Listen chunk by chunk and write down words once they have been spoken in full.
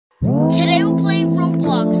Today we're playing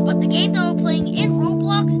Roblox, but the game that we're playing in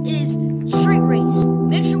Roblox is Street Race.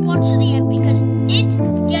 Make sure to watch to the end because it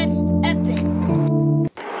gets epic.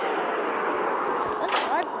 Let's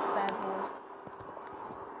drive this bad boy.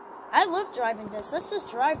 I love driving this. Let's just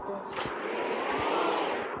drive this. It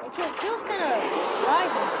feels kind of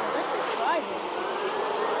driving, so let's just drive it.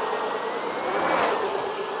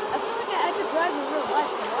 I feel like I could drive in real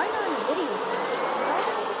life, so why not in a video game? You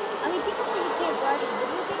know? I mean, people say you can't drive in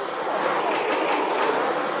video games, sure.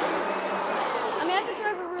 I mean, I could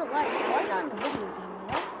drive in real life, so why not in a video game, you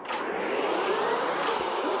know?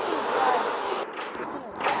 I'm just gonna drive.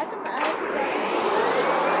 I could drive in video game.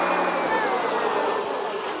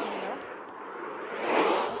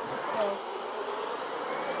 Let's go.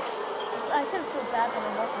 I kind of feel bad that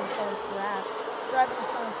I'm walking in someone's grass. Driving in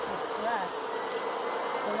someone's grass.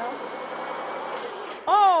 You know?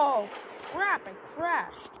 Oh! Crap, I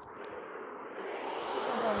crashed. This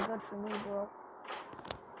isn't going good for me, bro.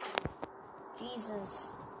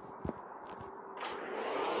 Jesus.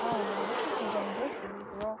 Oh, no, this isn't going good for me,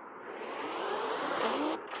 bro.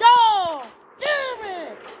 No! Damn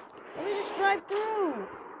it! Let me just drive through.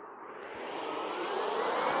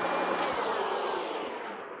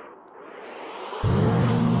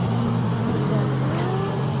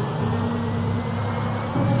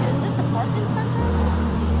 Is this the parking center?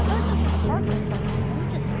 I thought this is the parking center.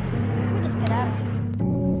 Let me just get out of here.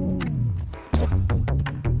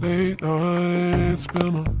 Late nights,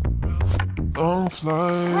 been a long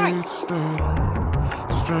flight, stayed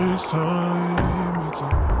on strange time. It's a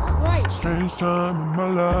strange time in my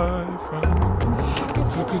life. I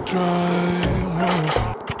took a drive home.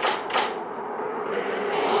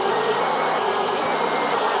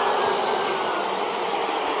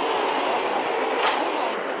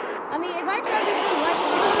 I mean, if I drive in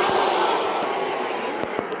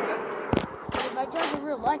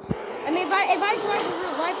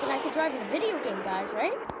real life, then I could drive in a video game, guys,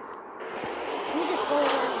 right? Let me just go around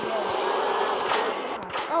the edge.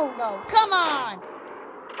 Oh no, come on!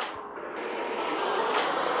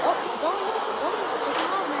 Oh, we're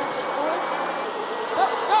taking off now, boys.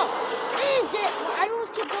 I always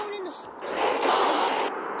keep going in the...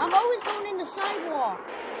 I'm always going in the sidewalk.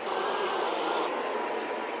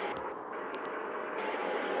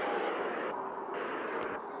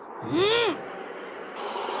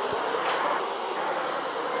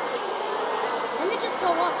 Let me just go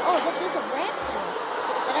up. Oh, look, there's a ramp here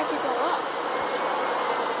that I could go up.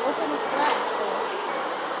 Open and crash.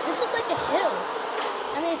 This is like a hill.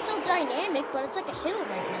 I mean, it's so dynamic, but it's like a hill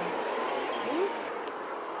right now.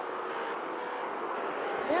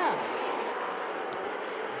 Yeah.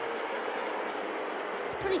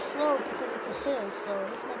 It's pretty slow because it's a hill, so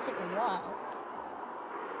this might take a while.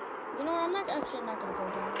 You know what? I'm not gonna go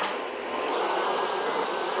down there.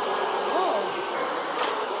 Whoa.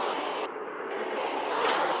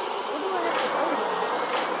 Where do I have to go now?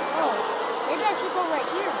 Oh, maybe I should go right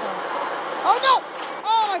here, though. Oh, no!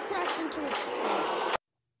 Oh, I crashed into a tree.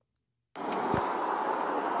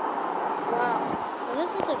 Wow. So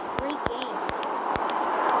this is a great game.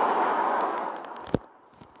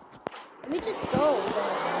 Let me just go,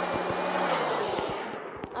 though.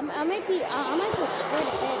 I might go straight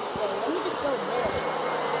ahead, so let me just go there.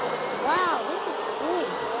 Wow, this is cool,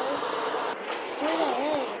 bro. Straight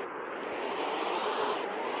ahead.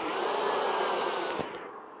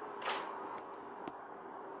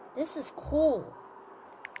 This is cool.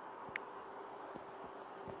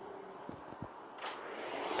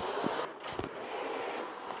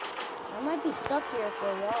 I might be stuck here for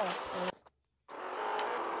a while, so...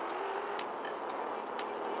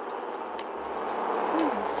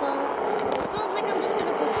 So, it feels like I'm just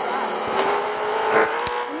gonna go drive.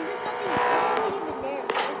 I mean, there's nothing even there,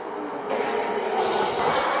 so it's like I'm gonna go back to drive.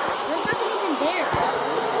 There's nothing even there, so it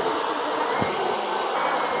looks like I'm just gonna go back to drive.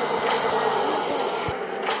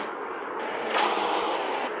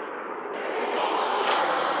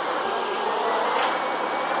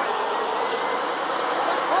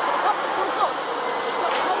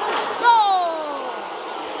 No!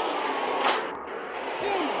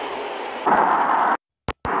 Damn it.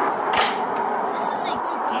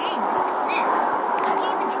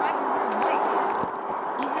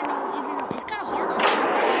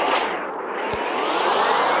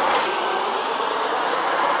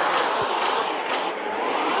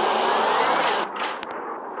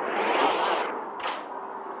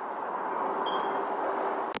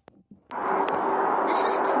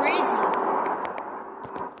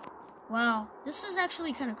 Wow, this is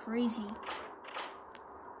actually kind of crazy.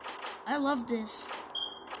 I love this.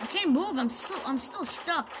 I can't move. I'm still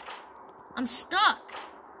stuck. I'm stuck.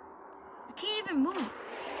 I can't even move.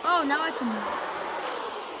 Oh,